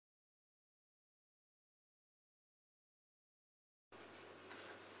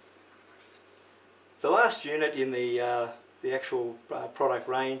The last unit in the actual product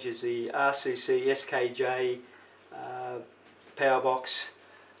range is the RCC SKJ power box.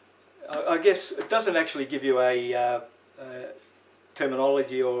 I guess it doesn't actually give you a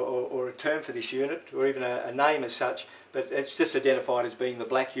terminology or a term for this unit, or even a name as such, but it's just identified as being the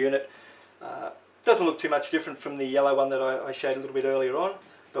black unit. Doesn't look too much different from the yellow one that I showed a little bit earlier on,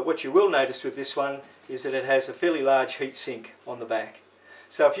 but what you will notice with this one is that it has a fairly large heat sink on the back.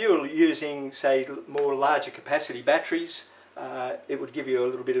 So if you were using, say, more larger capacity batteries, it would give you a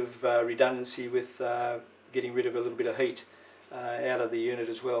little bit of redundancy with getting rid of a little bit of heat out of the unit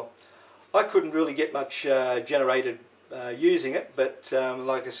as well. I couldn't really get much generated using it, but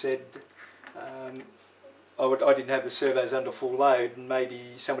like I said, I didn't have the servos under full load, and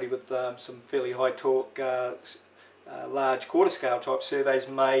maybe somebody with some fairly high torque, large quarter scale type servos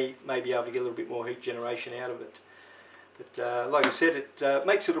may be able to get a little bit more heat generation out of it. But like I said, it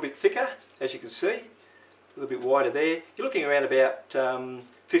makes it a little bit thicker, as you can see, a little bit wider there. You're looking around about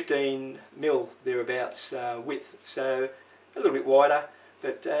 15 mil thereabouts width, so a little bit wider.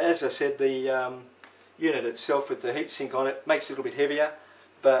 But as I said, the unit itself with the heatsink on it makes it a little bit heavier,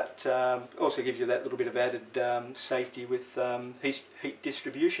 but also gives you that little bit of added safety with heat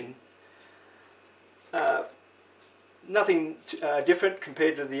distribution. Nothing different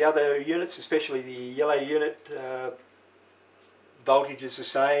compared to the other units, especially the yellow unit. Voltage is the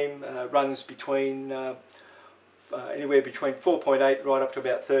same, runs between anywhere between 4.8 right up to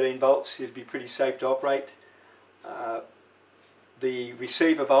about 13 volts. It'd be pretty safe to operate. The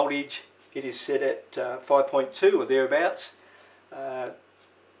receiver voltage, it is set at 5.2 or thereabouts.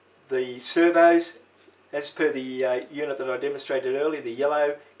 The servos, as per the unit that I demonstrated earlier, the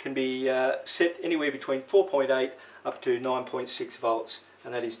yellow, can be set anywhere between 4.8 up to 9.6 volts,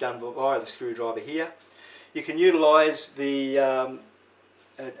 and that is done via the screwdriver here. You can utilise the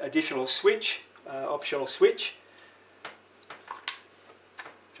additional switch, optional switch,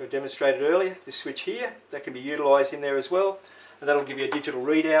 which I demonstrated earlier, this switch here, that can be utilised in there as well, and that'll give you a digital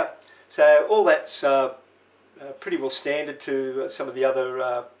readout. So all that's pretty well standard to some of the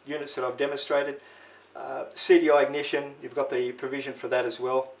other units that I've demonstrated. CDI ignition, you've got the provision for that as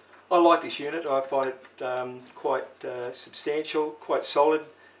well. I like this unit. I find it quite substantial, quite solid,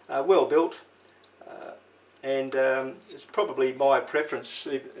 well built, and it's probably my preference.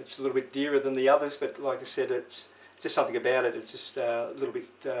 It's a little bit dearer than the others, but like I said, it's just something about it. It's just a little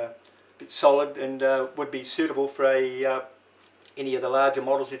bit solid, and would be suitable for any of the larger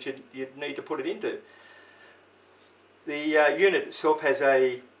models that you'd need to put it into. The unit itself has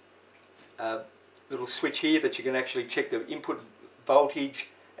a little switch here that you can actually check the input voltage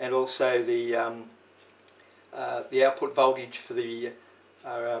and also the output voltage for the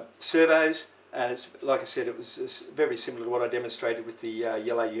servos, and it's, like I said, it was very similar to what I demonstrated with the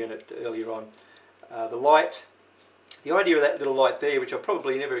yellow unit earlier on. The light, the idea of that little light there, which I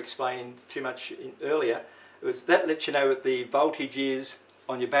probably never explained too much earlier, was that lets you know what the voltage is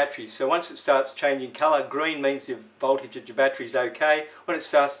on your battery. So once it starts changing colour, green means the voltage at your battery is okay. When it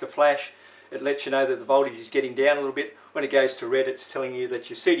starts to flash, it lets you know that the voltage is getting down a little bit. When it goes to red, it's telling you that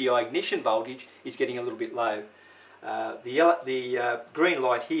your CDI ignition voltage is getting a little bit low. The green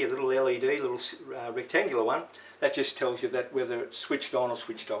light here, little LED, little rectangular one, that just tells you that whether it's switched on or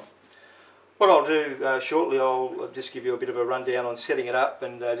switched off. What I'll do shortly, I'll just give you a bit of a rundown on setting it up,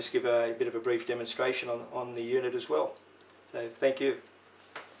 and just give a bit of a brief demonstration on the unit as well. So thank you.